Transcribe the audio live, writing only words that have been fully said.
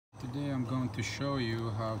Today I'm going to show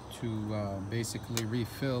you how to basically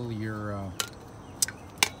refill your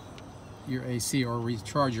AC or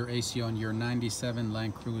recharge your AC on your 97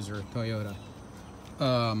 Land Cruiser Toyota.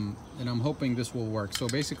 And I'm hoping this will work. So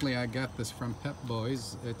basically I got this from Pep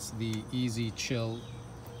Boys. It's the Easy Chill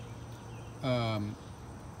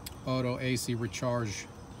Auto AC Recharge.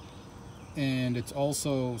 And it's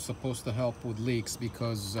also supposed to help with leaks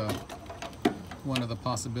because one of the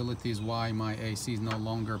possibilities why my AC is no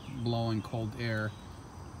longer blowing cold air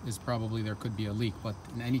is probably there could be a leak, but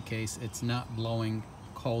in any case it's not blowing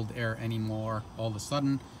cold air anymore all of a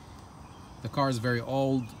sudden. The car is very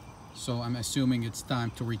old, so I'm assuming it's time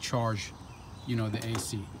to recharge, the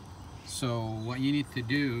AC. So what you need to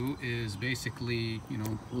do is basically,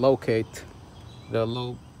 locate the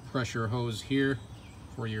low pressure hose here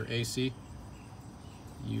for your AC.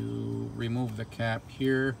 You remove the cap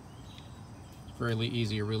here. Fairly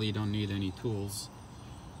easy, you really don't need any tools.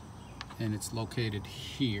 And it's located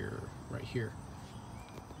here, right here.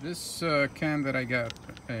 This can that I got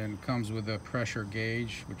and comes with a pressure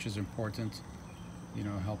gauge, which is important.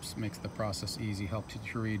 Makes the process easy, helps you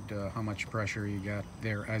to read how much pressure you got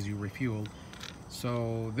there as you refuel.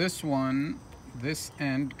 So this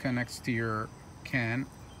end connects to your can.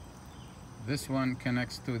 This one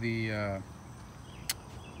connects to the,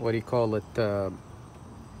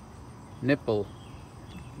 nipple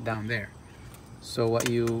down there. So what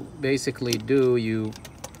you basically do,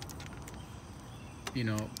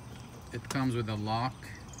 it comes with a lock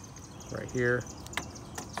right here.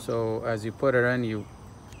 So as you put it in, you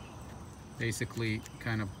basically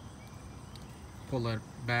kind of pull it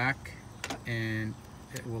back and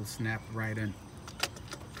it will snap right in.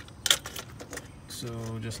 So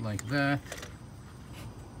just like that.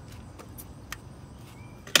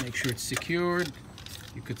 Make sure it's secured.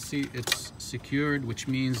 You could see it's secured, which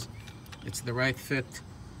means it's the right fit.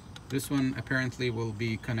 This one apparently will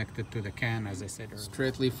be connected to the can, as I said earlier.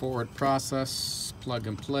 Straightforward process, plug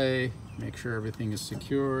and play, make sure everything is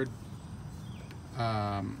secured.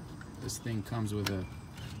 This thing comes with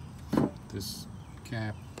this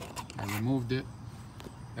cap. I removed it.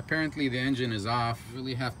 Apparently the engine is off. You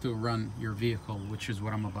really have to run your vehicle, which is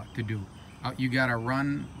what I'm about to do. You gotta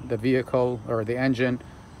run the vehicle or the engine,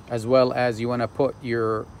 as well as you want to put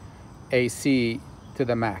your AC to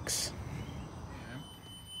the max.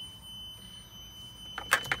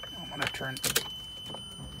 I'm going to turn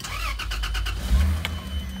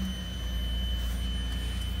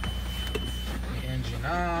the engine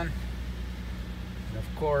on. And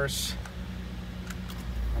of course,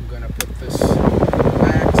 I'm going to put this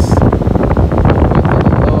max.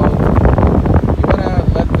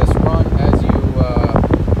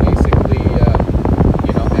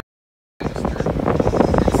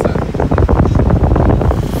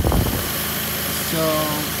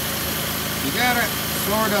 You gotta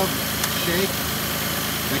sort of shake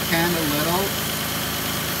the can a little,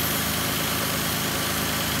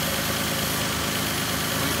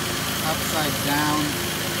 like upside down.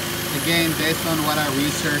 Again, based on what I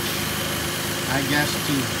researched, I guess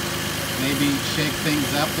to maybe shake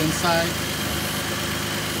things up inside.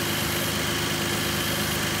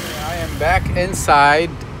 I am back inside,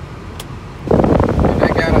 and I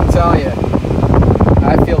gotta tell you,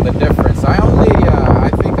 I feel the difference. I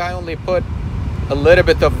think I only put a little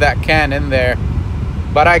bit of that can in there,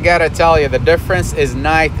 but I gotta tell you, the difference is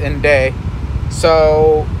night and day.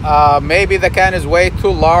 So maybe the can is way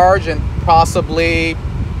too large and possibly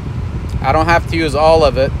I don't have to use all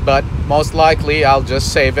of it, but most likely I'll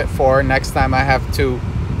just save it for next time I have to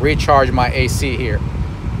recharge my AC here.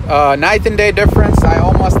 Night and day difference. I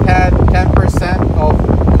almost had 10%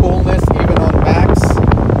 of coolness even on max.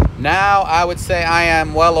 Now I would say I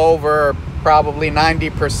am well over probably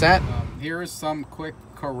 90%. Here is some quick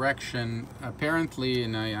correction. Apparently,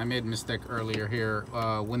 and I made a mistake earlier here,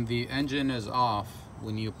 when the engine is off,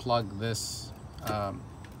 when you plug this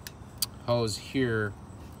hose here,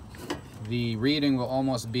 the reading will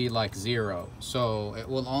almost be like 0. So it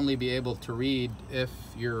will only be able to read if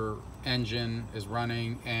your engine is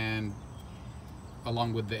running and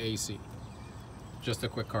along with the AC. Just a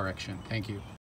quick correction. Thank you.